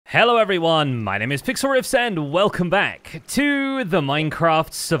Hello everyone, my name is Pixlriffs and welcome back to the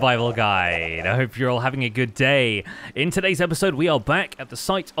Minecraft Survival Guide. I hope you're all having a good day. In today's episode, we are back at the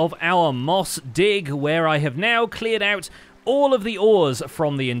site of our moss dig, where I have now cleared out all of the ores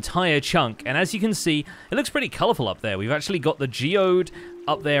from the entire chunk. And as you can see, it looks pretty colourful up there. We've actually got the geode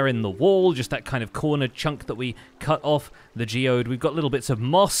up there in the wall, just that kind of corner chunk that we cut off the geode. We've got little bits of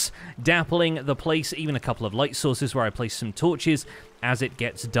moss dappling the place, even a couple of light sources where I place some torches as it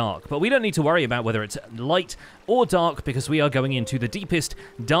gets dark. But we don't need to worry about whether it's light or dark, because we are going into the deepest,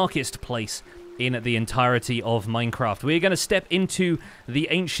 darkest place in the entirety of Minecraft. We're going to step into the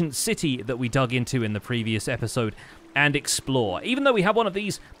ancient city that we dug into in the previous episode and explore. Even though we have one of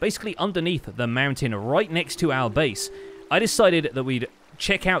these basically underneath the mountain right next to our base, I decided that we'd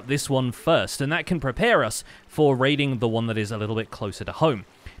check out this one first, and that can prepare us for raiding the one that is a little bit closer to home.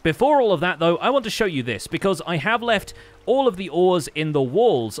 Before all of that, though, I want to show you this, because I have left all of the ores in the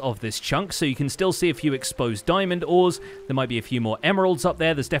walls of this chunk, so you can still see a few exposed diamond ores. There might be a few more emeralds up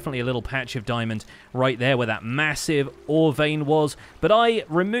there. There's definitely a little patch of diamond right there where that massive ore vein was. But I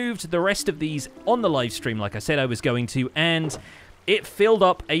removed the rest of these on the live stream, like I said I was going to, and it filled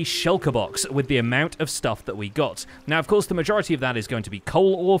up a shulker box with the amount of stuff that we got. Now, of course, the majority of that is going to be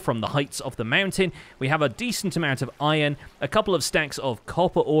coal ore from the heights of the mountain. We have a decent amount of iron, a couple of stacks of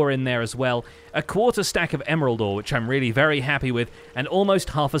copper ore in there as well, a quarter stack of emerald ore, which I'm really very happy with, and almost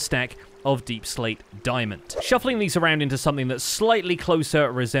half a stack of deep slate diamond. Shuffling these around into something that slightly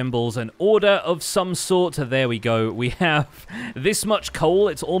closer resembles an order of some sort. There we go. We have this much coal.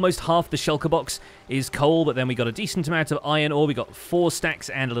 It's almost half the shulker box is coal, but then we got a decent amount of iron ore. We got 4 stacks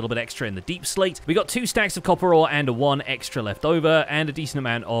and a little bit extra in the deep slate. We got 2 stacks of copper ore and 1 extra left over, and a decent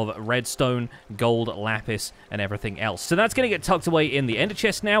amount of redstone, gold, lapis, and everything else. So that's going to get tucked away in the ender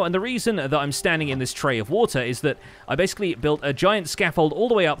chest now, and the reason that I'm standing in this tray of water is that I basically built a giant scaffold all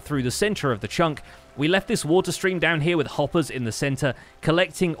the way up through the center of the chunk. We left this water stream down here with hoppers in the center,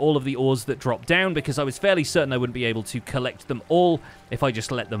 collecting all of the ores that drop down, because I was fairly certain I wouldn't be able to collect them all if I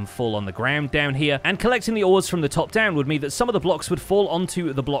just let them fall on the ground down here. And collecting the ores from the top down would mean that some of the blocks would fall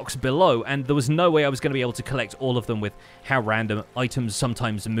onto the blocks below, and there was no way I was going to be able to collect all of them with how random items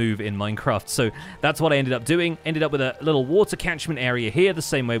sometimes move in Minecraft. So that's what I ended up doing. Ended up with a little water catchment area here, the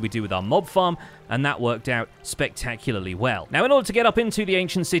same way we do with our mob farm, and that worked out spectacularly well. Now, in order to get up into the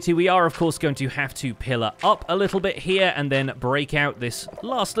ancient city, we are, of course, going to have to pillar up a little bit here and then break out this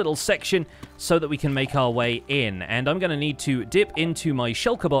last little section so that we can make our way in. And I'm going to need to dip into my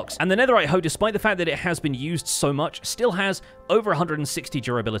shulker box. And the netherite hoe, despite the fact that it has been used so much, still has over 160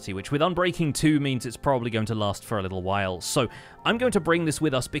 durability, which with Unbreaking 2 means it's probably going to last for a little while. So I'm going to bring this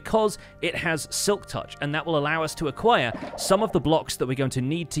with us because it has Silk Touch, and that will allow us to acquire some of the blocks that we're going to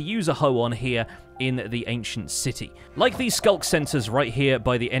need to use a hoe on here in the ancient city. Like these sculk sensors right here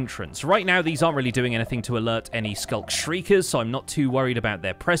by the entrance. Right now, these aren't really doing anything to alert any sculk shriekers, so I'm not too worried about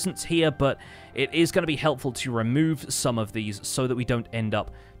their presence here, but it is going to be helpful to remove some of these so that we don't end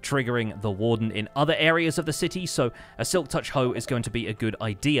up triggering the Warden in other areas of the city, so a Silk Touch hoe is going to be a good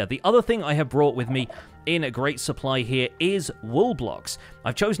idea. The other thing I have brought with me in a great supply here is wool blocks.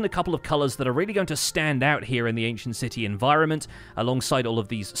 I've chosen a couple of colors that are really going to stand out here in the ancient city environment, alongside all of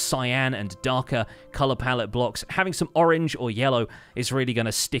these cyan and darker color palette blocks. Having some orange or yellow is really going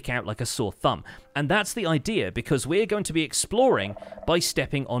to stick out like a sore thumb. And that's the idea, because we're going to be exploring by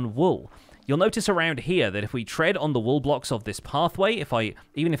stepping on wool. You'll notice around here that if we tread on the wool blocks of this pathway,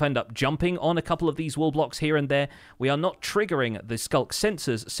 even if I end up jumping on a couple of these wool blocks here and there, we are not triggering the sculk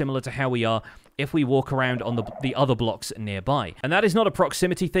sensors, similar to how we are if we walk around on the other blocks nearby. And that is not a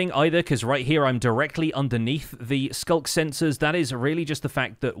proximity thing either, because right here I'm directly underneath the sculk sensors. That is really just the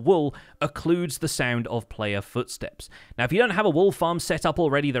fact that wool occludes the sound of player footsteps. Now, if you don't have a wool farm set up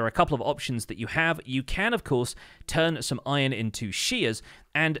already, there are a couple of options that you have. You can, of course, turn some iron into shears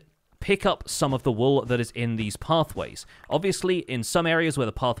and pick up some of the wool that is in these pathways. Obviously, in some areas where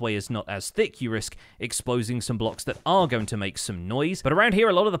the pathway is not as thick, you risk exposing some blocks that are going to make some noise. But around here,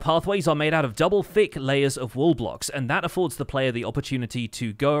 a lot of the pathways are made out of double thick layers of wool blocks, and that affords the player the opportunity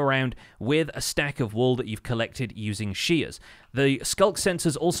to go around with a stack of wool that you've collected using shears. The sculk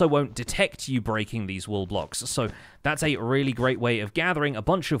sensors also won't detect you breaking these wool blocks, so that's a really great way of gathering a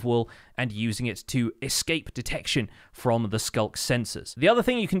bunch of wool and using it to escape detection from the sculk sensors. The other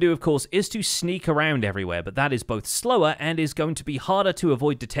thing you can do, of course, is to sneak around everywhere, but that is both slower and is going to be harder to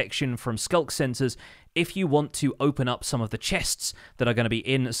avoid detection from sculk sensors if you want to open up some of the chests that are going to be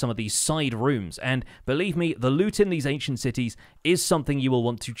in some of these side rooms. And believe me, the loot in these ancient cities is something you will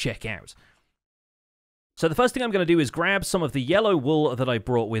want to check out. So the first thing I'm going to do is grab some of the yellow wool that I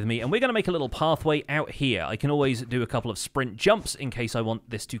brought with me, and we're going to make a little pathway out here. I can always do a couple of sprint jumps in case I want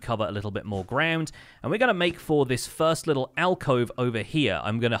this to cover a little bit more ground, and we're going to make for this first little alcove over here.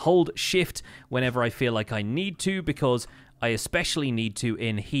 I'm going to hold shift whenever I feel like I need to, because I especially need to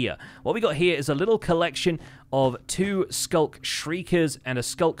in here. What we got here is a little collection of 2 sculk shriekers and a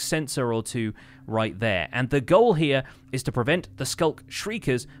sculk sensor or 2 right there. And the goal here is to prevent the sculk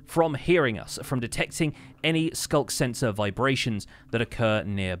shriekers from hearing us, from detecting any sculk sensor vibrations that occur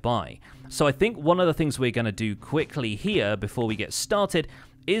nearby. So I think one of the things we're going to do quickly here before we get started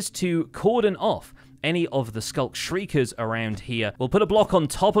is to cordon off any of the sculk shriekers around here. We'll put a block on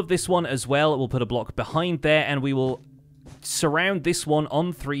top of this one as well. We'll put a block behind there, and we will surround this one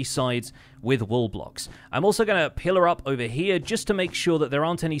on 3 sides with wool blocks. I'm also going to pillar up over here just to make sure that there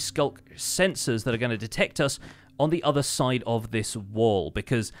aren't any sculk sensors that are going to detect us on the other side of this wall,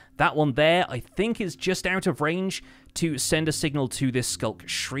 because that one there I think is just out of range to send a signal to this sculk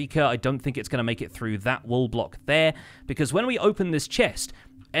shrieker. I don't think it's going to make it through that wool block there, because when we open this chest,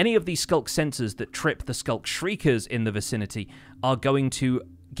 any of these sculk sensors that trip the sculk shriekers in the vicinity are going to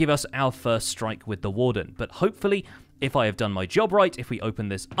give us our first strike with the Warden. But hopefully, if I have done my job right, if we open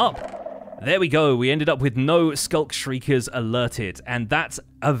this up, there we go. We ended up with no sculk shriekers alerted, and that's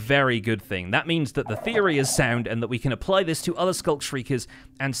a very good thing. That means that the theory is sound and that we can apply this to other sculk shriekers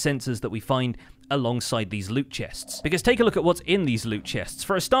and sensors that we find alongside these loot chests. Because take a look at what's in these loot chests.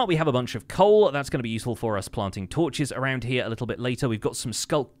 For a start, we have a bunch of coal. That's going to be useful for us planting torches around here a little bit later. We've got some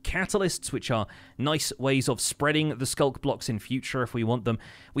sculk catalysts, which are nice ways of spreading the sculk blocks in future if we want them.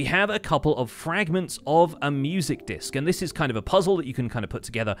 We have a couple of fragments of a music disc, and this is kind of a puzzle that you can kind of put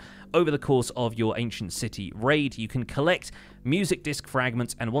together over the course of your Ancient City raid. You can collect music disc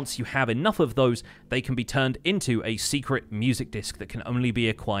fragments, and once you have enough of those, they can be turned into a secret music disc that can only be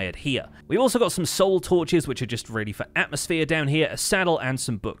acquired here. We've also got some soul torches, which are just ready for atmosphere down here, a saddle, and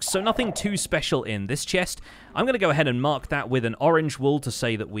some books. So nothing too special in this chest. I'm going to go ahead and mark that with an orange wool to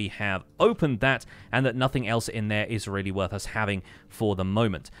say that we have opened that, and that nothing else in there is really worth us having for the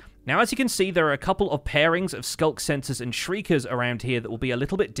moment. Now, as you can see, there are a couple of pairings of sculk sensors and shriekers around here that will be a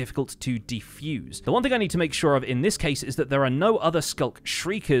little bit difficult to defuse. The one thing I need to make sure of in this case is that there are no other sculk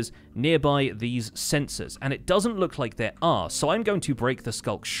shriekers nearby these sensors, and it doesn't look like there are, so I'm going to break the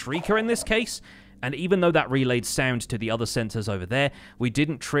sculk shrieker in this case. And even though that relayed sound to the other sensors over there, we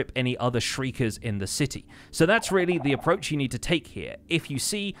didn't trip any other shriekers in the city. So that's really the approach you need to take here. If you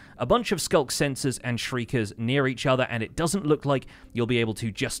see a bunch of sculk sensors and shriekers near each other and it doesn't look like you'll be able to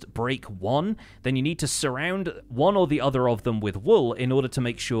just break one, then you need to surround one or the other of them with wool in order to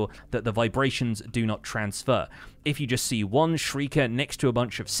make sure that the vibrations do not transfer. If you just see one shrieker next to a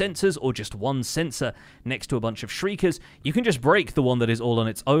bunch of sensors, or just one sensor next to a bunch of shriekers, you can just break the one that is all on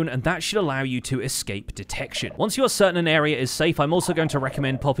its own, and that should allow you to escape detection. Once you're certain an area is safe, I'm also going to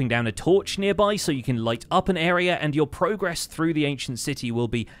recommend popping down a torch nearby so you can light up an area, and your progress through the ancient city will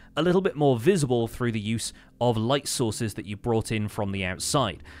be a little bit more visible through the use of light sources that you brought in from the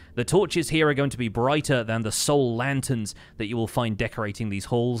outside. The torches here are going to be brighter than the soul lanterns that you will find decorating these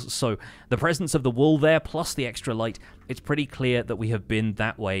halls, so the presence of the wool there plus the extra light, it's pretty clear that we have been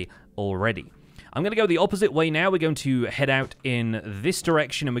that way already. I'm going to go the opposite way now. We're going to head out in this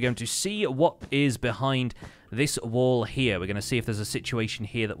direction, and we're going to see what is behind this wall here. We're going to see if there's a situation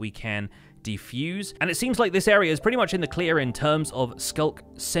here that we can defuse. And it seems like this area is pretty much in the clear in terms of sculk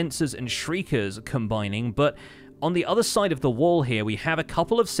sensors and shriekers combining, but on the other side of the wall here, we have a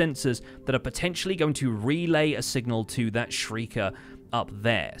couple of sensors that are potentially going to relay a signal to that shrieker up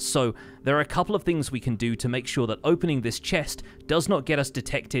there. So there are a couple of things we can do to make sure that opening this chest does not get us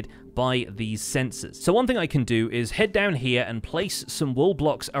detected by these sensors. So one thing I can do is head down here and place some wool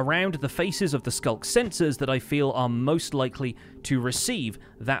blocks around the faces of the sculk sensors that I feel are most likely to receive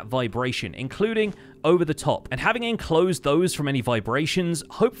that vibration, including over the top. And having enclosed those from any vibrations,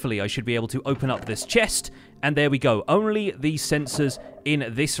 hopefully I should be able to open up this chest, and there we go. Only these sensors in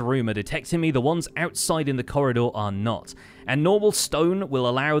this room are detecting me. The ones outside in the corridor are not. And normal stone will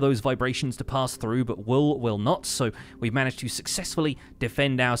allow those vibrations to pass through, but wool will not, so we've managed to successfully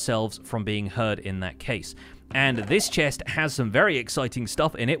defend ourselves from being heard in that case. And this chest has some very exciting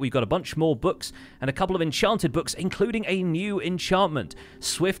stuff in it. We've got a bunch more books and a couple of enchanted books, including a new enchantment,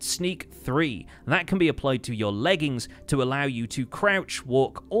 Swift Sneak 3. That can be applied to your leggings to allow you to crouch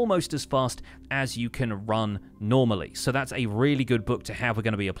walk almost as fast as you can run normally. So that's a really good book to have. We're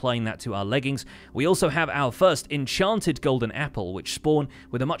going to be applying that to our leggings. We also have our first enchanted golden apple, which spawn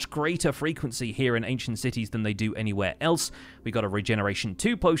with a much greater frequency here in ancient cities than they do anywhere else. We got a regeneration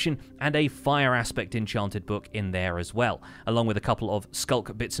 2 potion and a fire aspect enchanted book book in there as well, along with a couple of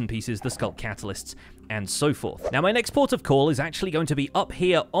sculk bits and pieces, the sculk catalysts, and so forth. Now, my next port of call is actually going to be up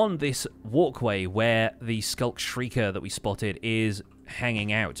here on this walkway where the sculk shrieker that we spotted is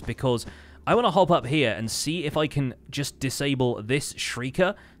hanging out, because I want to hop up here and see if I can just disable this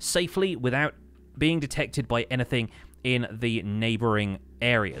shrieker safely without being detected by anything in the neighboring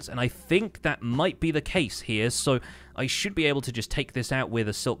areas. And I think that might be the case here, so I should be able to just take this out with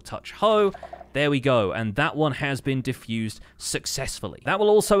a Silk Touch Hoe. There we go, and that one has been diffused successfully. That will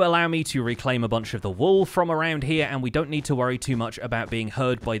also allow me to reclaim a bunch of the wool from around here, and we don't need to worry too much about being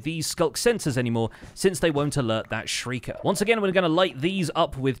heard by these sculk sensors anymore, since they won't alert that shrieker. Once again, we're going to light these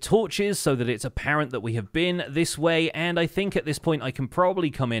up with torches so that it's apparent that we have been this way, and I think at this point I can probably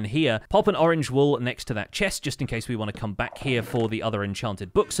come in here, pop an orange wool next to that chest, just in case we want to come back here for the other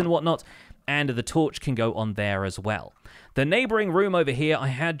enchanted books and whatnot, and the torch can go on there as well. The neighboring room over here, I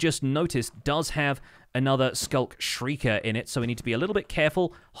had just noticed, does have another sculk shrieker in it, so we need to be a little bit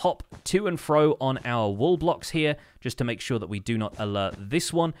careful, hop to and fro on our wool blocks here, just to make sure that we do not alert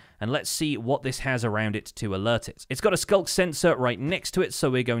this one, and let's see what this has around it to alert it. It's got a sculk sensor right next to it, so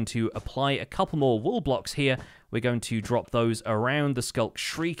we're going to apply a couple more wool blocks here. We're going to drop those around the sculk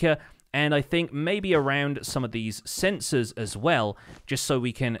shrieker, and I think maybe around some of these sensors as well, just so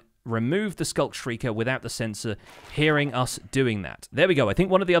we can remove the sculk shrieker without the sensor hearing us doing that. There we go. I think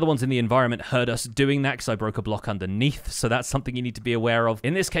one of the other ones in the environment heard us doing that because I broke a block underneath, so that's something you need to be aware of.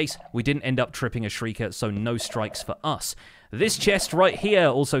 In this case, we didn't end up tripping a shrieker, so no strikes for us. This chest right here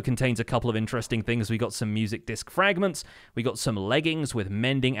also contains a couple of interesting things. We got some music disc fragments, we got some leggings with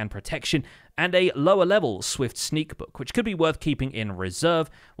mending and protection, and a lower level swift sneak book, which could be worth keeping in reserve.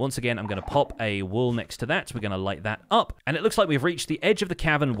 Once again, I'm going to pop a wool next to that. We're going to light that up, and it looks like we've reached the edge of the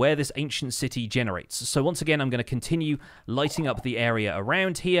cavern where this ancient city generates. So once again, I'm going to continue lighting up the area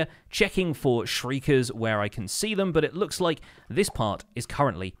around here, checking for shriekers where I can see them, but it looks like this part is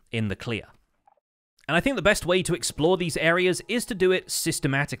currently in the clear. And I think the best way to explore these areas is to do it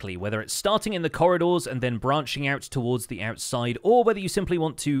systematically, whether it's starting in the corridors and then branching out towards the outside, or whether you simply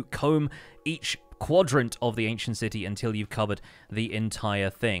want to comb each quadrant of the ancient city until you've covered the entire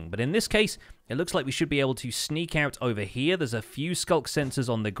thing. But in this case, it looks like we should be able to sneak out over here. There's a few sculk sensors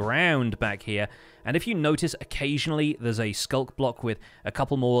on the ground back here, and if you notice, occasionally there's a sculk block with a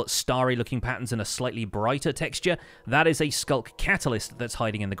couple more starry looking patterns and a slightly brighter texture. That is a sculk catalyst that's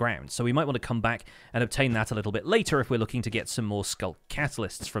hiding in the ground, so we might want to come back and obtain that a little bit later if we're looking to get some more sculk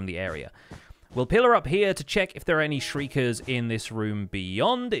catalysts from the area. We'll pillar up here to check if there are any shriekers in this room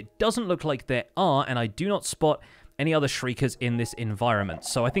beyond. It doesn't look like there are, and I do not spot any other shriekers in this environment.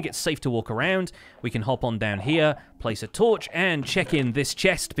 So I think it's safe to walk around. We can hop on down here, place a torch, and check in this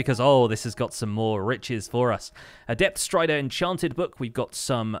chest because, oh, this has got some more riches for us. A Depth Strider Enchanted Book. We've got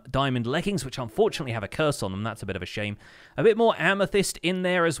some diamond leggings, which unfortunately have a curse on them. That's a bit of a shame. A bit more amethyst in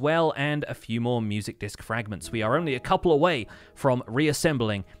there as well, and a few more music disc fragments. We are only a couple away from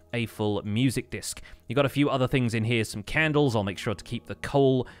reassembling a full music disc. You got a few other things in here, some candles. I'll make sure to keep the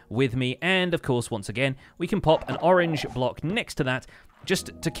coal with me, and of course, once again, we can pop an orange block next to that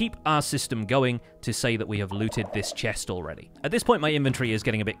just to keep our system going to say that we have looted this chest already. At this point, my inventory is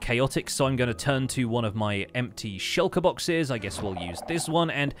getting a bit chaotic, so I'm going to turn to one of my empty shulker boxes. I guess we'll use this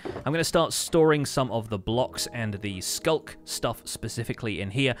one, and I'm going to start storing some of the blocks and the sculk stuff specifically in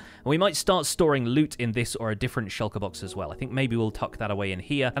here. And we might start storing loot in this or a different shulker box as well. I think maybe we'll tuck that away in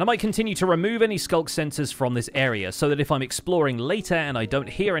here. And I might continue to remove any sculk sensors from this area so that if I'm exploring later and I don't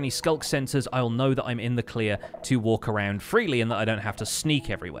hear any sculk sensors, I'll know that I'm in the clear to walk around freely and that I don't have to sneak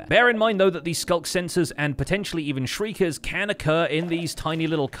everywhere. Bear in mind, though, that these sculk sensors and potentially even shriekers can occur in these tiny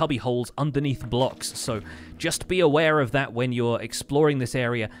little cubby holes underneath blocks, so just be aware of that when you're exploring this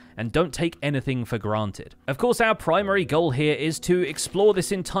area and don't take anything for granted. Of course, our primary goal here is to explore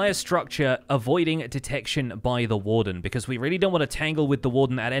this entire structure, avoiding detection by the Warden, because we really don't want to tangle with the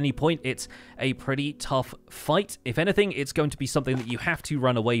Warden at any point. It's a pretty tough fight. If anything, it's going to be something that you have to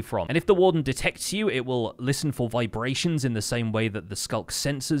run away from. And if the Warden detects you, it will listen for vibrations in the same way that the sculk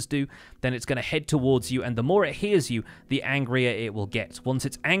sensors do. Then it's going to head towards you, and the more it hears you, the angrier it will get. Once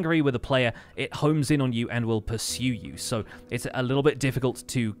it's angry with a player, it homes in on you and will pursue you. So it's a little bit difficult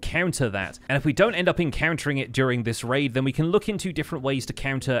to counter that. And if we don't end up encountering it during this raid, then we can look into different ways to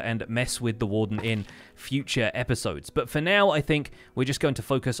counter and mess with the Warden in future episodes. But for now, I think we're just going to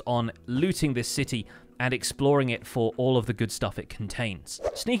focus on looting this city and exploring it for all of the good stuff it contains.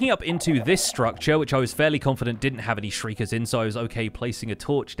 Sneaking up into this structure, which I was fairly confident didn't have any shriekers in, so I was okay placing a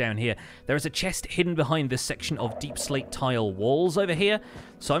torch down here. There is a chest hidden behind this section of deep slate tile walls over here,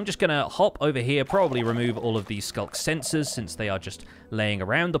 so I'm just going to hop over here, probably remove all of these sculk sensors since they are just laying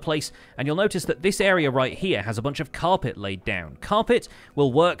around the place, and you'll notice that this area right here has a bunch of carpet laid down. Carpet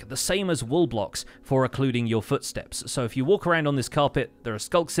will work the same as wool blocks for occluding your footsteps, so if you walk around on this carpet, there are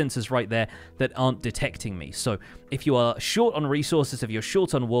sculk sensors right there that aren't detecting me. So if you are short on resources, if you're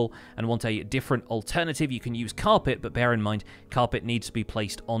short on wool and want a different alternative, you can use carpet, but bear in mind, carpet needs to be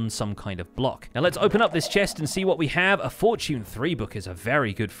placed on some kind of block. Now let's open up this chest and see what we have. A Fortune 3 book is a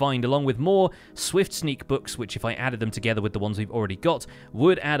very good find, along with more Swift Sneak books, which if I added them together with the ones we've already got,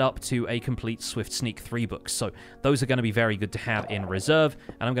 would add up to a complete Swift Sneak 3 books. So those are going to be very good to have in reserve,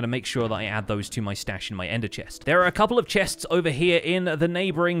 and I'm going to make sure that I add those to my stash in my ender chest. There are a couple of chests over here in the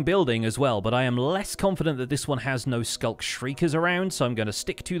neighboring building as well, but I am less confident that this one has no sculk shriekers around, so I'm going to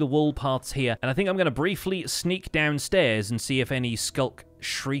stick to the wool paths here, and I think I'm going to briefly sneak downstairs and see if any sculk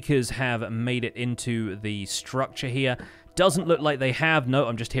shriekers have made it into the structure here. Doesn't look like they have. No,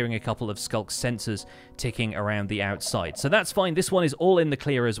 I'm just hearing a couple of sculk sensors ticking around the outside. So that's fine. This one is all in the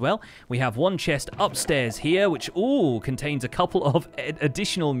clear as well. We have one chest upstairs here, which, ooh, contains a couple of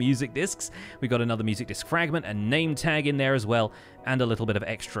additional music discs. We got another music disc fragment, a name tag in there as well, and a little bit of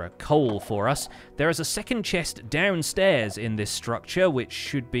extra coal for us. There is a second chest downstairs in this structure, which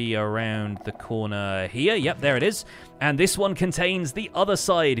should be around the corner here. Yep, there it is. And this one contains the other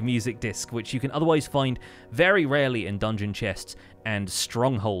side music disc, which you can otherwise find very rarely in dungeon chests and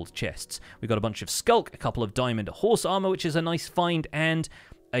stronghold chests. We got a bunch of sculk, a couple of diamond horse armor, which is a nice find, and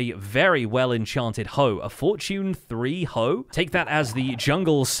a very well-enchanted hoe, a Fortune 3 hoe. Take that as the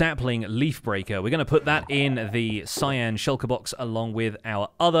jungle sapling leaf breaker. We're going to put that in the cyan shulker box along with our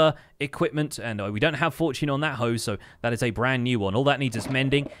other equipment, and we don't have Fortune on that hoe, so that is a brand new one. All that needs is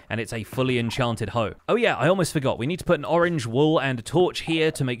mending, and it's a fully enchanted hoe. Oh yeah, I almost forgot. We need to put an orange wool and a torch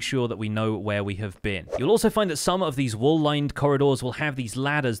here to make sure that we know where we have been. You'll also find that some of these wool-lined corridors will have these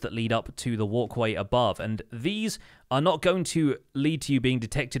ladders that lead up to the walkway above, and these are not going to lead to you being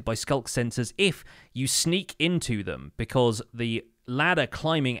detected by sculk sensors if you sneak into them, because the ladder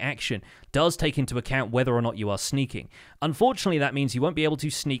climbing action does take into account whether or not you are sneaking. Unfortunately, that means you won't be able to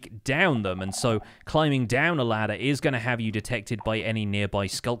sneak down them, and so climbing down a ladder is going to have you detected by any nearby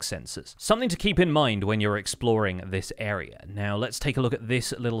sculk sensors. Something to keep in mind when you're exploring this area. Now, let's take a look at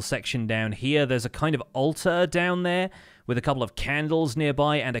this little section down here. There's a kind of altar down there with a couple of candles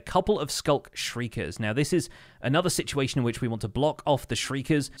nearby and a couple of sculk shriekers. Now, this is another situation in which we want to block off the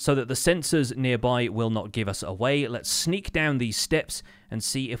shriekers so that the sensors nearby will not give us away. Let's sneak down these steps and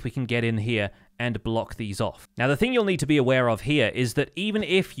see if we can get in here and block these off. Now, the thing you'll need to be aware of here is that even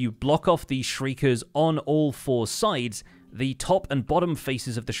if you block off these shriekers on all four sides, the top and bottom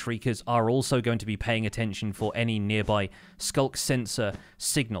faces of the shriekers are also going to be paying attention for any nearby sculk sensor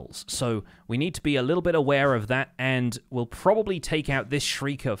signals. So we need to be a little bit aware of that, and we'll probably take out this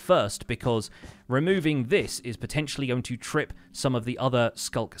shrieker first, because removing this is potentially going to trip some of the other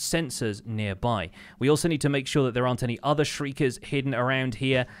sculk sensors nearby. We also need to make sure that there aren't any other shriekers hidden around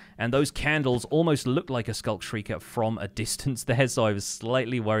here, and those candles almost look like a sculk shrieker from a distance there, so I was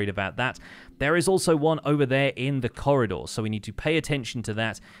slightly worried about that. There is also one over there in the corridor, so we need to pay attention to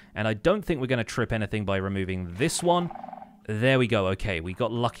that, and I don't think we're going to trip anything by removing this one. There we go. Okay, we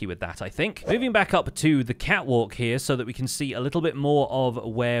got lucky with that, I think. Moving back up to the catwalk here so that we can see a little bit more of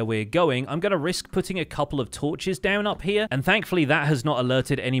where we're going, I'm going to risk putting a couple of torches down up here, and thankfully that has not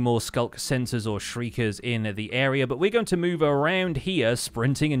alerted any more sculk sensors or shriekers in the area, but we're going to move around here,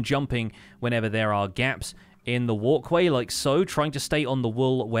 sprinting and jumping whenever there are gaps in the walkway, like so, trying to stay on the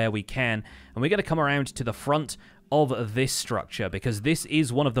wool where we can, and we're going to come around to the front of this structure, because this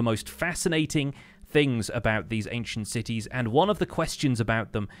is one of the most fascinating things about these ancient cities, and one of the questions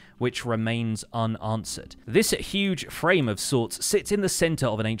about them which remains unanswered. This huge frame of sorts sits in the center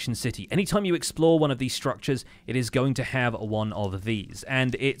of an ancient city. Anytime you explore one of these structures, it is going to have one of these,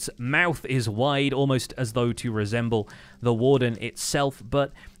 and its mouth is wide, almost as though to resemble the Warden itself,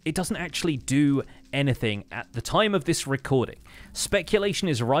 but it doesn't actually do anything at the time of this recording. Speculation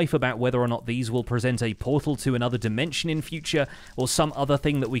is rife about whether or not these will present a portal to another dimension in future, or some other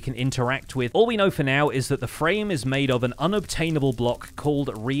thing that we can interact with. All we know for now is that the frame is made of an unobtainable block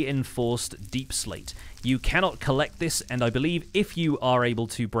called reinforced deep slate. You cannot collect this, and I believe if you are able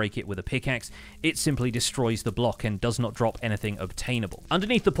to break it with a pickaxe, it simply destroys the block and does not drop anything obtainable.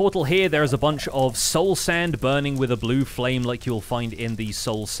 Underneath the portal here, there is a bunch of soul sand burning with a blue flame like you'll find in the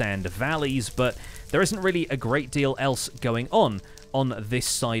soul sand valleys, but there isn't really a great deal else going on on this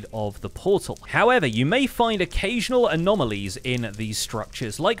side of the portal. However, you may find occasional anomalies in these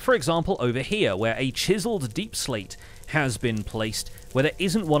structures, like for example over here, where a chiseled deep slate has been placed where there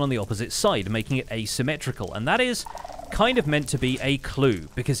isn't one on the opposite side, making it asymmetrical, and that is kind of meant to be a clue,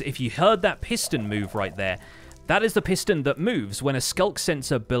 because if you heard that piston move right there, that is the piston that moves when a sculk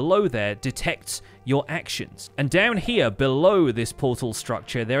sensor below there detects your actions. And down here below this portal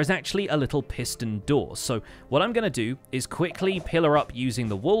structure, there is actually a little piston door. So what I'm going to do is quickly pillar up using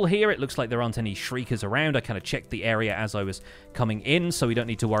the wool here. It looks like there aren't any shriekers around. I kind of checked the area as I was coming in, so we don't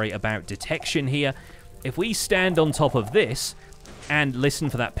need to worry about detection here. If we stand on top of this and listen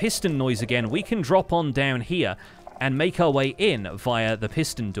for that piston noise again, we can drop on down here and make our way in via the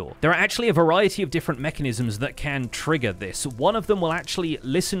piston door. There are actually a variety of different mechanisms that can trigger this. One of them will actually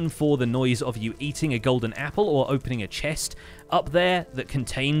listen for the noise of you eating a golden apple or opening a chest up there that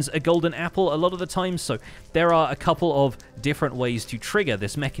contains a golden apple a lot of the time, so there are a couple of different ways to trigger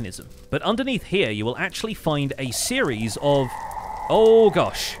this mechanism. But underneath here, you will actually find a series of... Oh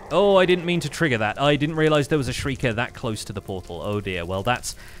gosh. Oh, I didn't mean to trigger that. I didn't realize there was a shrieker that close to the portal. Oh dear. Well,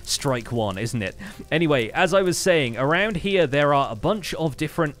 that's strike one, isn't it? Anyway, as I was saying, around here there are a bunch of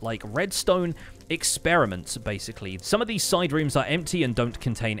different, like, redstone experiments, basically. Some of these side rooms are empty and don't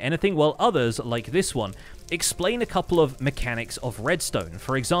contain anything, while others, like this one, explain a couple of mechanics of redstone.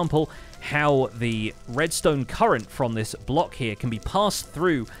 For example, how the redstone current from this block here can be passed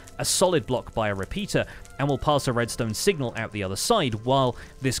through a solid block by a repeater and will pass a redstone signal out the other side, while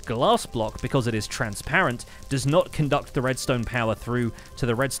this glass block, because it is transparent, does not conduct the redstone power through to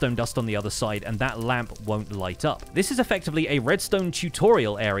the redstone dust on the other side, and that lamp won't light up. This is effectively a redstone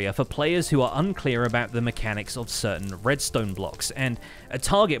tutorial area for players who are unclear about the mechanics of certain redstone blocks, and a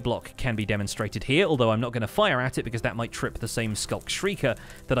target block can be demonstrated here, although I'm not going to fire at it because that might trip the same sculk shrieker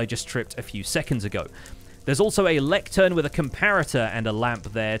that I just tripped a few seconds ago. There's also a lectern with a comparator and a lamp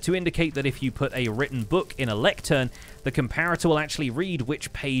there to indicate that if you put a written book in a lectern, the comparator will actually read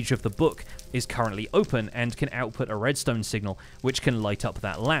which page of the book is currently open and can output a redstone signal, which can light up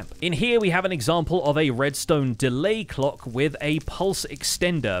that lamp. In here, we have an example of a redstone delay clock with a pulse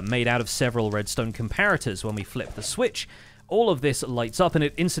extender made out of several redstone comparators. When we flip the switch, all of this lights up, and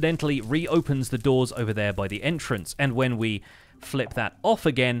it incidentally reopens the doors over there by the entrance. And when we flip that off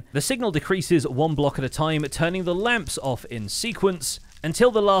again, the signal decreases one block at a time, turning the lamps off in sequence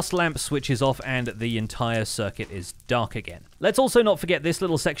until the last lamp switches off and the entire circuit is dark again. Let's also not forget this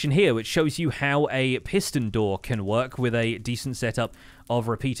little section here, which shows you how a piston door can work with a decent setup of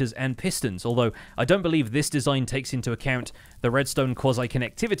repeaters and pistons, although I don't believe this design takes into account the redstone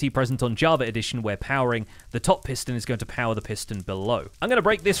quasi-connectivity present on Java Edition, where powering the top piston is going to power the piston below. I'm going to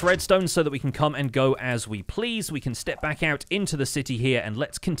break this redstone so that we can come and go as we please. We can step back out into the city here, and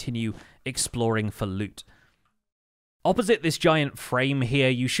let's continue exploring for loot. Opposite this giant frame here,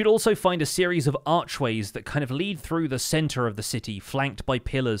 you should also find a series of archways that kind of lead through the center of the city, flanked by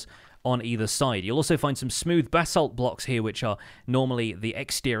pillars on either side. You'll also find some smooth basalt blocks here, which are normally the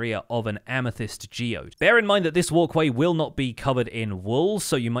exterior of an amethyst geode. Bear in mind that this walkway will not be covered in wool,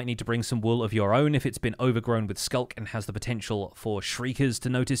 so you might need to bring some wool of your own if it's been overgrown with sculk and has the potential for shriekers to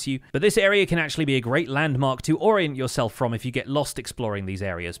notice you. But this area can actually be a great landmark to orient yourself from if you get lost exploring these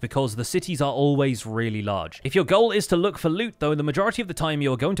areas, because the cities are always really large. If your goal is to look for loot, though, the majority of the time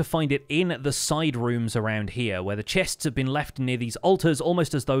you're going to find it in the side rooms around here, where the chests have been left near these altars,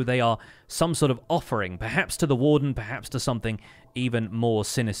 almost as though they are some sort of offering, perhaps to the Warden, perhaps to something even more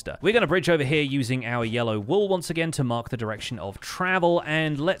sinister. We're going to bridge over here using our yellow wool once again to mark the direction of travel,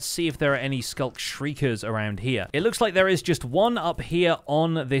 and let's see if there are any sculk shriekers around here. It looks like there is just one up here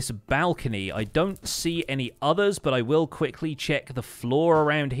on this balcony. I don't see any others, but I will quickly check the floor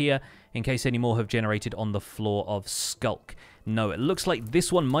around here in case any more have generated on the floor of sculk. No, it looks like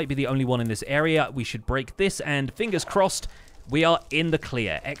this one might be the only one in this area. We should break this, and fingers crossed, we are in the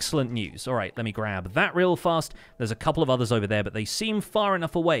clear. Excellent news. All right, let me grab that real fast. There's a couple of others over there, but they seem far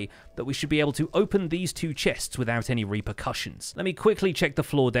enough away that we should be able to open these two chests without any repercussions. Let me quickly check the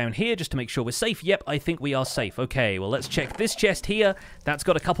floor down here just to make sure we're safe. Yep, I think we are safe. Okay, well, let's check this chest here. That's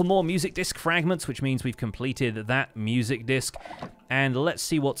got a couple more music disc fragments, which means we've completed that music disc. And let's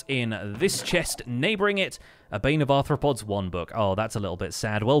see what's in this chest neighboring it. A Bane of Arthropods 1 book. Oh, that's a little bit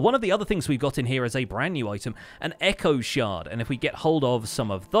sad. Well, one of the other things we've got in here is a brand new item, an Echo Shard. And if we get hold of some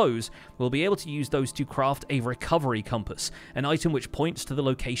of those, we'll be able to use those to craft a recovery compass, an item which points to the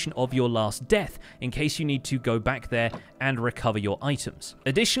location of your last death, in case you need to go back there and recover your items.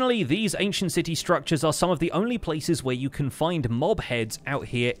 Additionally, these ancient city structures are some of the only places where you can find mob heads out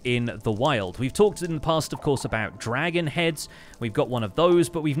here in the wild. We've talked in the past, of course, about dragon heads. We've got one of those,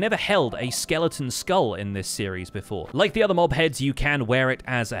 but we've never held a skeleton skull in this series. series before. Like the other mob heads, you can wear it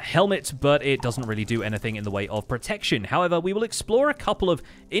as a helmet, but it doesn't really do anything in the way of protection. However, we will explore a couple of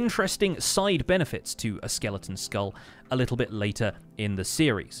interesting side benefits to a skeleton skull a little bit later in the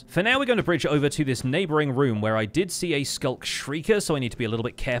series. For now, we're going to bridge over to this neighboring room where I did see a sculk shrieker, so I need to be a little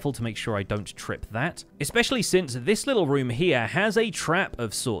bit careful to make sure I don't trip that. Especially since this little room here has a trap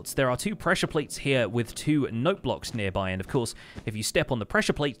of sorts. There are 2 pressure plates here with 2 note blocks nearby, and of course, if you step on the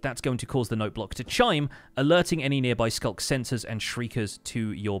pressure plate, that's going to cause the note block to chime, alerting any nearby sculk sensors and shriekers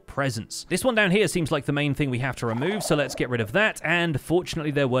to your presence. This one down here seems like the main thing we have to remove, so let's get rid of that, and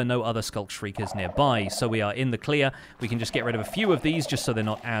fortunately there were no other sculk shriekers nearby, so we are in the clear. We can just get rid of a few of these just so they're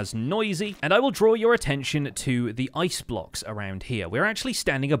not as noisy. And I will draw your attention to the ice blocks around here. We're actually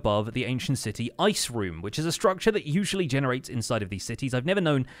standing above the ancient city ice room, which is a structure that usually generates inside of these cities. I've never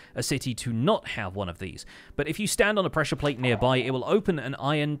known a city to not have one of these. But if you stand on a pressure plate nearby, it will open an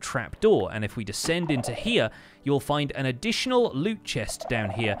iron trap door. And if we descend into here, you'll find an additional loot chest down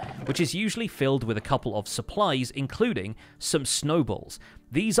here, which is usually filled with a couple of supplies, including some snowballs.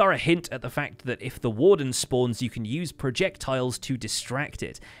 These are a hint at the fact that if the Warden spawns, you can use projectiles to distract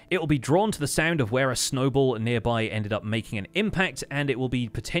it. It will be drawn to the sound of where a snowball nearby ended up making an impact, and it will be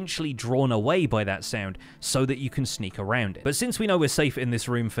potentially drawn away by that sound so that you can sneak around it. But since we know we're safe in this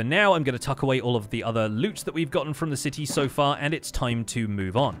room for now, I'm going to tuck away all of the other loot that we've gotten from the city so far, and it's time to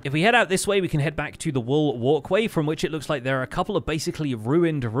move on. If we head out this way, we can head back to the wool walkway, from which it looks like there are a couple of basically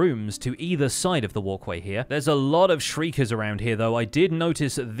ruined rooms to either side of the walkway here. There's a lot of shriekers around here, though. I did notice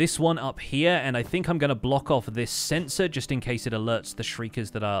this one up here, and I think I'm going to block off this sensor just in case it alerts the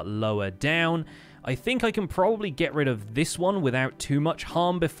shriekers that are lower down. I think I can probably get rid of this one without too much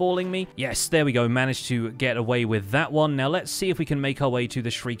harm befalling me. Yes, there we go. Managed to get away with that one. Now let's see if we can make our way to the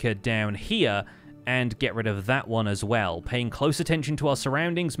shrieker down here and get rid of that one as well. Paying close attention to our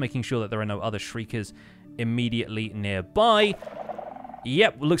surroundings, making sure that there are no other shriekers immediately nearby.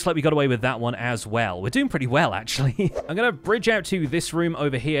 Yep, looks like we got away with that one as well. We're doing pretty well, actually. I'm going to bridge out to this room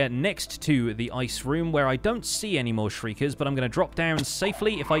over here next to the ice room where I don't see any more shriekers, but I'm going to drop down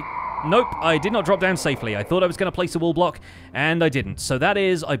safely if I... Nope, I did not drop down safely. I thought I was going to place a wall block, and I didn't. So that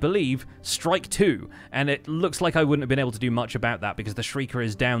is, I believe, strike 2. And it looks like I wouldn't have been able to do much about that because the shrieker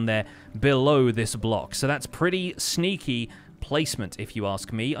is down there below this block. So that's pretty sneaky placement, if you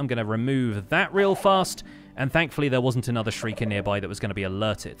ask me. I'm going to remove that real fast. And thankfully, there wasn't another shrieker nearby that was going to be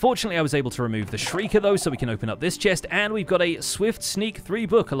alerted. Fortunately, I was able to remove the shrieker, though, so we can open up this chest, and we've got a Swift Sneak 3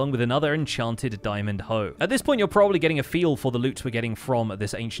 book, along with another enchanted diamond hoe. At this point, you're probably getting a feel for the loot we're getting from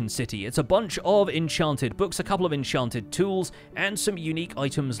this ancient city. It's a bunch of enchanted books, a couple of enchanted tools, and some unique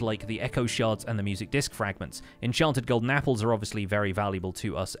items like the echo shards and the music disc fragments. Enchanted golden apples are obviously very valuable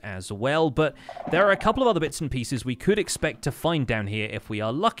to us as well, but there are a couple of other bits and pieces we could expect to find down here if we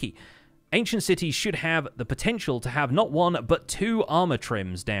are lucky. Ancient cities should have the potential to have not 1, but 2 armor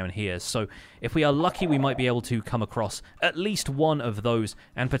trims down here, so if we are lucky, we might be able to come across at least one of those,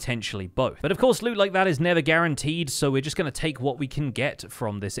 and potentially both. But of course, loot like that is never guaranteed, so we're just going to take what we can get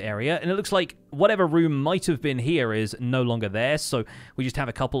from this area, and it looks like whatever room might have been here is no longer there, so we just have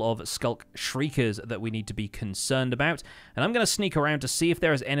a couple of sculk shriekers that we need to be concerned about, and I'm going to sneak around to see if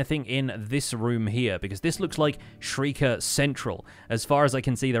there is anything in this room here, because this looks like Shrieker Central. As far as I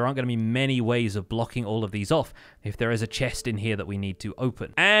can see, there aren't going to be many ways of blocking all of these off if there is a chest in here that we need to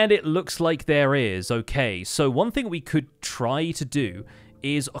open. And it looks like there is. Okay, so one thing we could try to do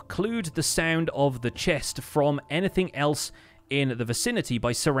is occlude the sound of the chest from anything else in the vicinity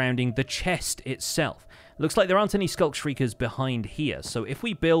by surrounding the chest itself. Looks like there aren't any sculk shriekers behind here, so if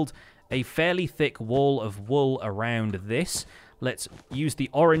we build a fairly thick wall of wool around this, let's use the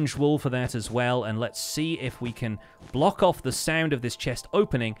orange wool for that as well, and let's see if we can block off the sound of this chest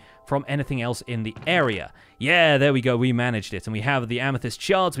opening from anything else in the area. Yeah, there we go, we managed it. And we have the amethyst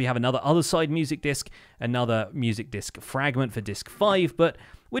shards, we have another other side music disc, another music disc fragment for disc 5, but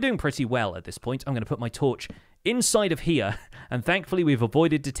we're doing pretty well at this point. I'm going to put my torch inside of here, and thankfully we've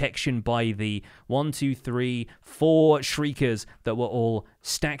avoided detection by the 1, 2, 3, 4 shriekers that were all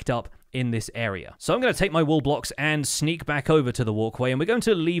stacked up in this area. So I'm going to take my wall blocks and sneak back over to the walkway, and we're going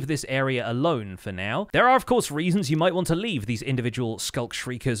to leave this area alone for now. There are, of course, reasons you might want to leave these individual sculk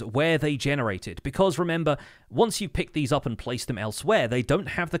shriekers where they generated, because remember, once you pick these up and place them elsewhere, they don't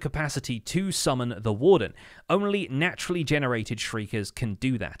have the capacity to summon the Warden. Only naturally generated shriekers can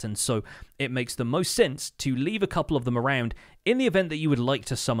do that, and so it makes the most sense to leave a couple of them around in the event that you would like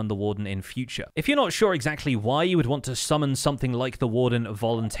to summon the Warden in future. If you're not sure exactly why you would want to summon something like the Warden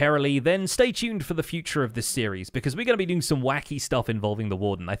voluntarily, then stay tuned for the future of this series, because we're going to be doing some wacky stuff involving the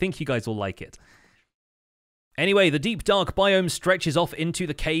Warden. I think you guys will like it. Anyway, the deep dark biome stretches off into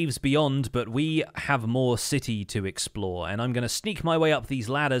the caves beyond, but we have more city to explore, and I'm going to sneak my way up these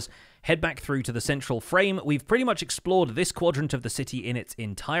ladders, head back through to the central frame. We've pretty much explored this quadrant of the city in its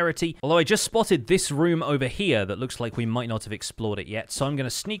entirety, although I just spotted this room over here that looks like we might not have explored it yet, so I'm going to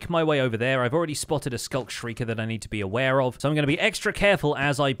sneak my way over there. I've already spotted a sculk shrieker that I need to be aware of, so I'm going to be extra careful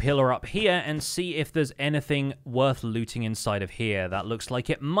as I pillar up here and see if there's anything worth looting inside of here. That looks like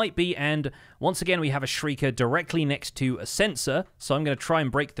it might be, and once again we have a shrieker directly next to a sensor, so I'm going to try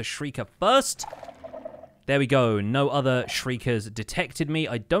and break the shrieker first. There we go. No other shriekers detected me.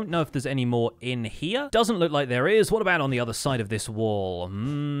 I don't know if there's any more in here. Doesn't look like there is. What about on the other side of this wall?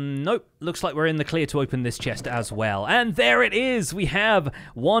 Nope. Looks like we're in the clear to open this chest as well. And there it is. We have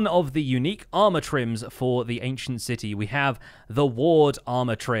one of the unique armor trims for the ancient city. We have the Ward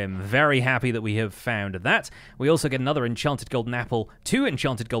armor trim. Very happy that we have found that. We also get another enchanted golden apple. 2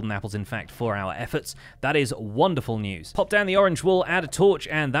 enchanted golden apples, in fact, for our efforts. That is wonderful news. Pop down the orange wool, add a torch,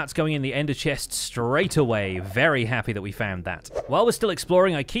 and that's going in the ender chest straight away. Very happy that we found that. While we're still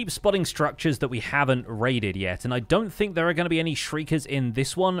exploring, I keep spotting structures that we haven't raided yet, and I don't think there are going to be any shriekers in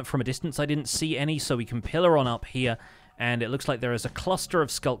this one. From a distance, I didn't see any, so we can pillar on up here. And it looks like there is a cluster of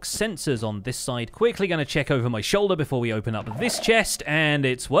sculk sensors on this side. Quickly going to check over my shoulder before we open up this chest, and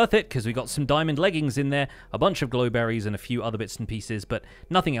it's worth it because we got some diamond leggings in there, a bunch of glowberries, and a few other bits and pieces, but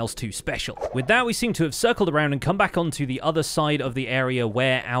nothing else too special. With that, we seem to have circled around and come back onto the other side of the area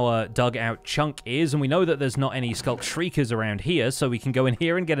where our dugout chunk is, and we know that there's not any sculk shriekers around here, so we can go in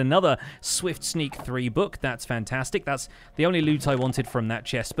here and get another Swift Sneak 3 book. That's fantastic. That's the only loot I wanted from that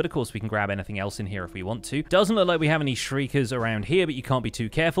chest, but of course we can grab anything else in here if we want to. Doesn't look like we have any shriekers around here, but you can't be too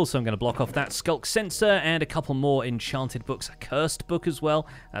careful, so I'm going to block off that sculk sensor and a couple more enchanted books, a cursed book as well.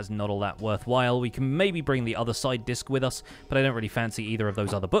 That's not all that worthwhile. We can maybe bring the other side disc with us, but I don't really fancy either of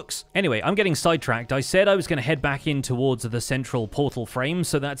those other books. Anyway, I'm getting sidetracked. I said I was going to head back in towards the central portal frame,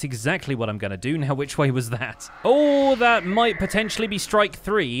 so that's exactly what I'm going to do. Now, which way was that? Oh, that might potentially be strike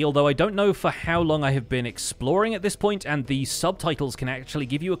 3, although I don't know for how long I have been exploring at this point, and the subtitles can actually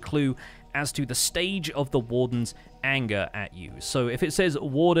give you a clue as to the stage of the Warden's anger at you. So if it says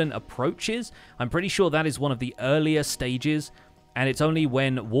Warden approaches, I'm pretty sure that is one of the earlier stages, and it's only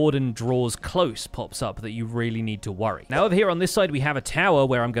when Warden draws close pops up that you really need to worry. Now over here on this side we have a tower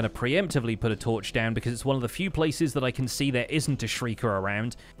where I'm going to preemptively put a torch down because it's one of the few places that I can see there isn't a shrieker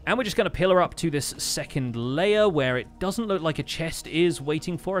around. And we're just going to pillar up to this second layer where it doesn't look like a chest is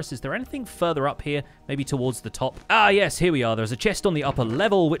waiting for us. Is there anything further up here? Maybe towards the top? Ah yes, here we are. There's a chest on the upper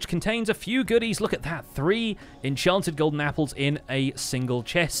level which contains a few goodies. Look at that. 3 enchanted golden apples in a single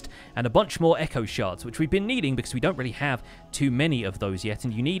chest and a bunch more echo shards, which we've been needing because we don't really have too many of those yet,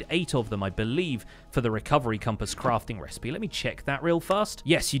 and you need 8 of them, I believe, for the recovery compass crafting recipe. Let me check that real fast.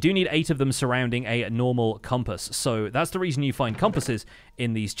 Yes, you do need 8 of them surrounding a normal compass, so that's the reason you find compasses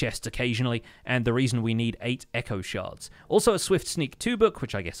in these chests occasionally, and the reason we need 8 echo shards. Also a Swift Sneak 2 book,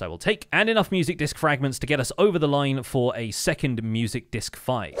 which I guess I will take, and enough music disc fragments to get us over the line for a second music disc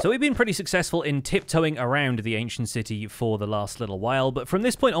fight. So we've been pretty successful in tiptoeing around the ancient city for the last little while, but from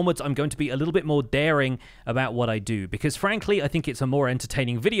this point onwards I'm going to be a little bit more daring about what I do, because frankly I think it's a more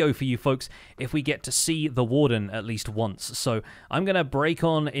entertaining video for you folks if we get to see the Warden at least once. So I'm going to break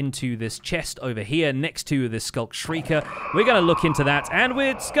on into this chest over here next to this sculk shrieker. We're going to look into that, and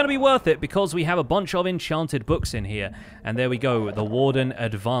it's going to be worth it because we have a bunch of enchanted books in here. And there we go, the Warden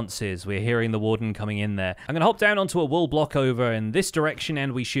advances. We're hearing the Warden coming in there. I'm going to hop down onto a wool block over in this direction,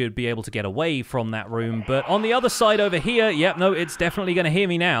 and we should be able to get away from that room. But on the other side over here, yep, no, it's definitely going to hear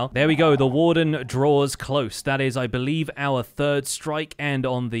me now. There we go, the Warden draws close. That is, I believe, our 3rd strike, and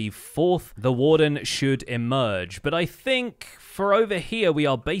on the 4th, the Warden should emerge. But I think for over here, we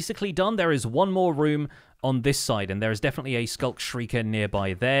are basically done. There is one more room on this side, and there is definitely a sculk shrieker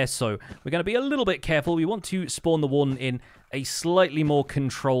nearby there, so we're going to be a little bit careful. We want to spawn the Warden in a slightly more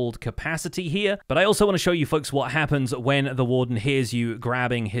controlled capacity here, but I also want to show you folks what happens when the Warden hears you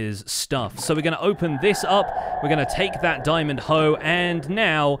grabbing his stuff. So we're going to open this up, we're going to take that diamond hoe, and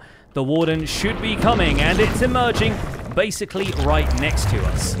now the Warden should be coming, and it's emerging basically right next to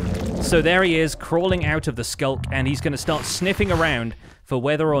us. So there he is, crawling out of the sculk, and he's going to start sniffing around for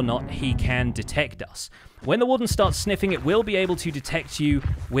whether or not he can detect us. When the Warden starts sniffing, it will be able to detect you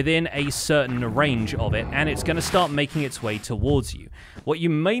within a certain range of it, and it's going to start making its way towards you. What you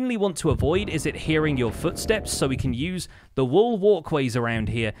mainly want to avoid is it hearing your footsteps, so we can use the wool walkways around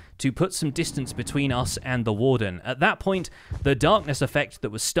here to put some distance between us and the Warden. At that point, the darkness effect that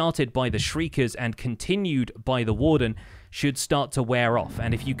was started by the shriekers and continued by the Warden should start to wear off,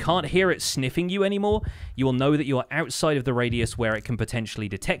 and if you can't hear it sniffing you anymore, you will know that you are outside of the radius where it can potentially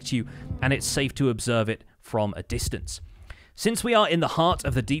detect you, and it's safe to observe it from a distance. Since we are in the heart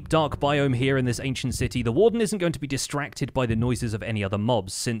of the deep dark biome here in this ancient city, the Warden isn't going to be distracted by the noises of any other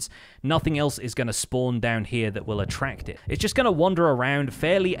mobs, since nothing else is going to spawn down here that will attract it. It's just going to wander around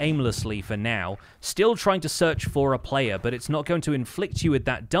fairly aimlessly for now, still trying to search for a player, but it's not going to inflict you with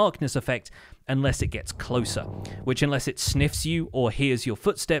that darkness effect unless it gets closer, which unless it sniffs you or hears your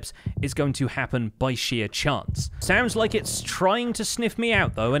footsteps is going to happen by sheer chance. Sounds like it's trying to sniff me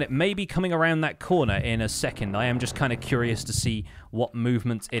out though, and it may be coming around that corner in a second. I am just kind of curious to see what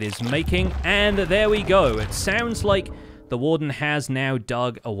movements it is making, and there we go. It sounds like the Warden has now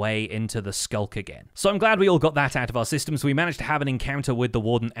dug away into the sculk again. So I'm glad we all got that out of our systems. We managed to have an encounter with the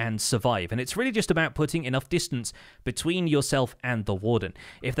Warden and survive, and it's really just about putting enough distance between yourself and the Warden.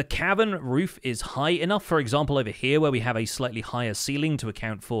 If the cavern roof is high enough, for example over here where we have a slightly higher ceiling to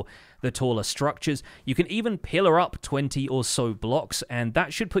account for the taller structures, you can even pillar up 20 or so blocks, and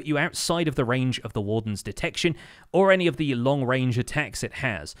that should put you outside of the range of the Warden's detection or any of the long-range attacks it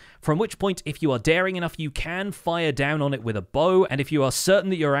has. From which point, if you are daring enough, you can fire down on it with a bow, and if you are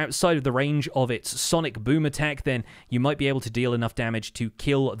certain that you're outside of the range of its sonic boom attack, then you might be able to deal enough damage to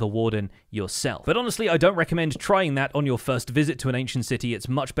kill the Warden yourself. But honestly, I don't recommend trying that on your first visit to an ancient city. It's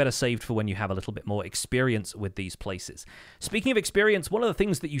much better saved for when you have a little bit more experience with these places. Speaking of experience, one of the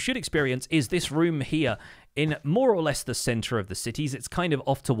things that you should experience is this room here in more or less the center of the cities. It's kind of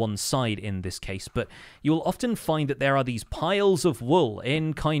off to one side in this case, but you'll often find that there are these piles of wool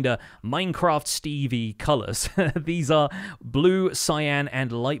in kind of Minecraft Stevie colors. These are blue, cyan,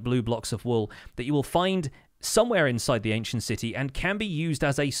 and light blue blocks of wool that you will find somewhere inside the ancient city and can be used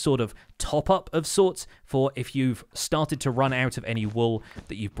as a sort of top-up of sorts for if you've started to run out of any wool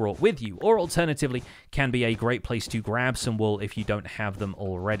that you've brought with you, or alternatively can be a great place to grab some wool if you don't have them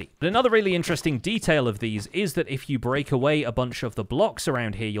already. But another really interesting detail of these is that if you break away a bunch of the blocks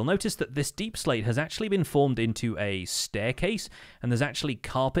around here, you'll notice that this deep slate has actually been formed into a staircase, and there's actually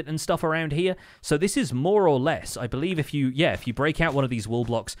carpet and stuff around here. So this is more or less, I believe, if you break out one of these wool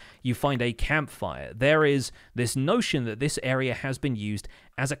blocks, you find a campfire. There is this notion that this area has been used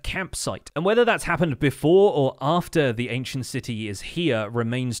as a campsite. And whether that's happened before or after the ancient city is here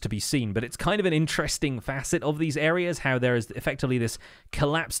remains to be seen, but it's kind of an interesting facet of these areas, how there is effectively this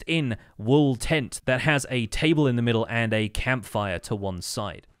collapsed-in wool tent that has a table in the middle and a campfire to one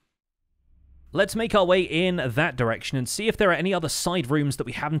side. Let's make our way in that direction and see if there are any other side rooms that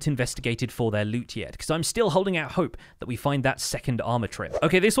we haven't investigated for their loot yet, because I'm still holding out hope that we find that second armor trim.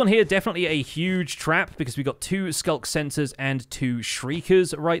 Okay, this one here, definitely a huge trap, because we got 2 sculk sensors and 2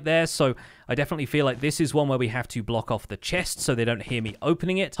 shriekers right there, so I definitely feel like this is one where we have to block off the chest so they don't hear me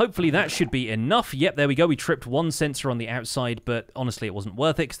opening it. Hopefully that should be enough. Yep, there we go. We tripped 1 sensor on the outside, but honestly it wasn't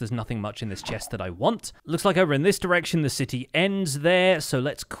worth it because there's nothing much in this chest that I want. Looks like over in this direction the city ends there, so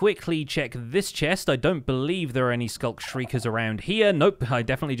let's quickly check this chest. I don't believe there are any sculk shriekers around here. Nope, I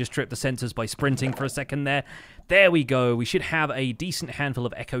definitely just tripped the sensors by sprinting for a second there. There we go. We should have a decent handful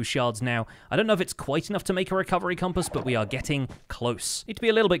of echo shards now. I don't know if it's quite enough to make a recovery compass, but we are getting close. Need to be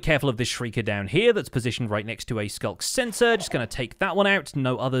a little bit careful of this shrieker down here that's positioned right next to a sculk sensor. Just going to take that one out.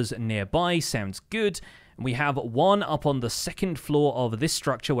 No others nearby. Sounds good. We have one up on the second floor of this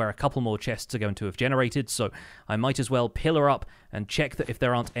structure where a couple more chests are going to have generated, so I might as well pillar up and check that if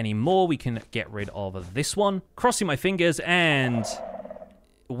there aren't any more, we can get rid of this one. Crossing my fingers, and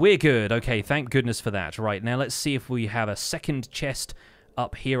we're good. Okay, thank goodness for that. Right, now let's see if we have a second chest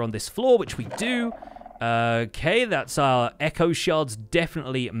up here on this floor, which we do. Okay, that's our echo shards.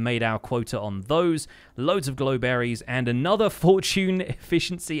 Definitely made our quota on those. Loads of glowberries and another fortune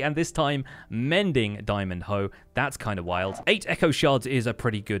efficiency, and this time mending diamond hoe. That's kind of wild. 8 echo shards is a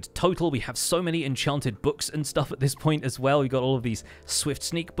pretty good total. We have so many enchanted books and stuff at this point as well. We got all of these swift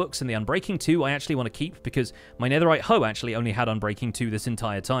sneak books, and the unbreaking 2 I actually want to keep because my netherite hoe actually only had unbreaking 2 this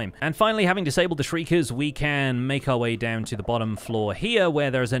entire time. And finally, having disabled the shriekers, we can make our way down to the bottom floor here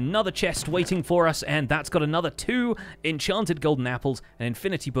where there's another chest waiting for us, and that's got another 2 enchanted golden apples, an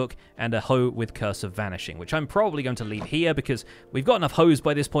infinity book, and a hoe with curse of vanishing, which I'm probably going to leave here because we've got enough hoes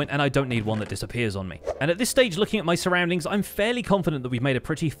by this point and I don't need one that disappears on me. And at this stage, looking at my surroundings, I'm fairly confident that we've made a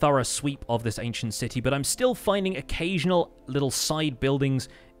pretty thorough sweep of this ancient city, but I'm still finding occasional little side buildings,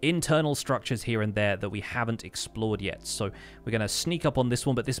 internal structures here and there that we haven't explored yet. So we're going to sneak up on this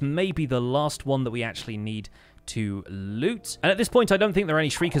one, but this may be the last one that we actually need to loot. And at this point, I don't think there are any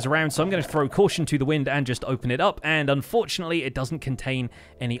shriekers around, so I'm going to throw caution to the wind and just open it up. And unfortunately, it doesn't contain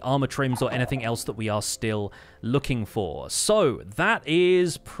any armor trims or anything else that we are still looking for. So that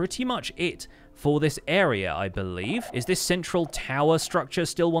is pretty much it for this area, I believe. Is this central tower structure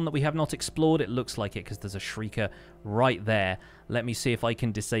still one that we have not explored? It looks like it because there's a shrieker right there. Let me see if I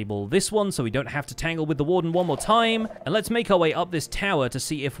can disable this one so we don't have to tangle with the Warden one more time. And let's make our way up this tower to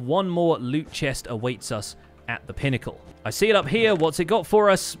see if one more loot chest awaits us at the pinnacle. I see it up here. What's it got for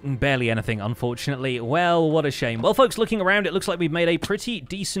us? Barely anything, unfortunately. Well, what a shame. Well, folks, looking around, it looks like we've made a pretty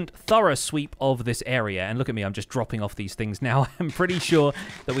decent, thorough sweep of this area. And look at me, I'm just dropping off these things now. I'm pretty sure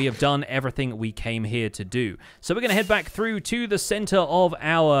that we have done everything we came here to do. So we're going to head back through to the center of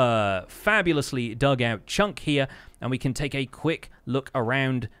our fabulously dug out chunk here, and we can take a quick look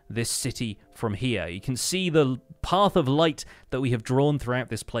around this city from here. You can see the path of light that we have drawn throughout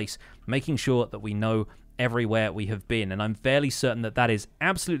this place, making sure that we know everywhere we have been, and I'm fairly certain that that is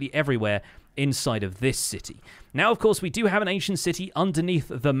absolutely everywhere inside of this city. Now, of course, we do have an ancient city underneath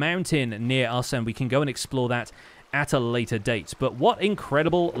the mountain near us, and we can go and explore that at a later date. But what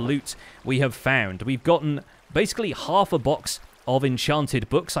incredible loot we have found. We've gotten basically half a box of enchanted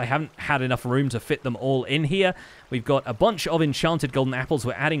books. I haven't had enough room to fit them all in here. We've got a bunch of enchanted golden apples.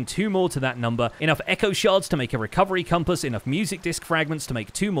 We're adding 2 more to that number. Enough echo shards to make a recovery compass. Enough music disc fragments to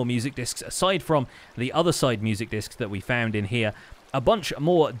make 2 more music discs, aside from the other side music discs that we found in here. A bunch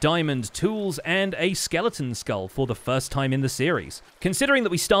more diamond tools, and a skeleton skull for the first time in the series. Considering that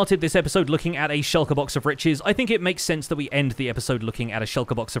we started this episode looking at a shulker box of riches, I think it makes sense that we end the episode looking at a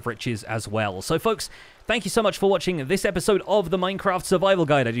shulker box of riches as well. So folks, thank you so much for watching this episode of the Minecraft Survival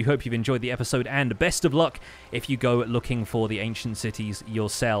Guide. I do hope you've enjoyed the episode, and best of luck if you go looking for the ancient cities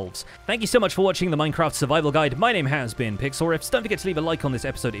yourselves. Thank you so much for watching the Minecraft Survival Guide. My name has been Pixlriffs. Don't forget to leave a like on this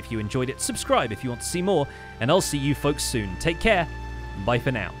episode if you enjoyed it, subscribe if you want to see more, and I'll see you folks soon. Take care. Bye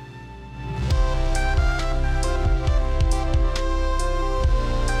for now.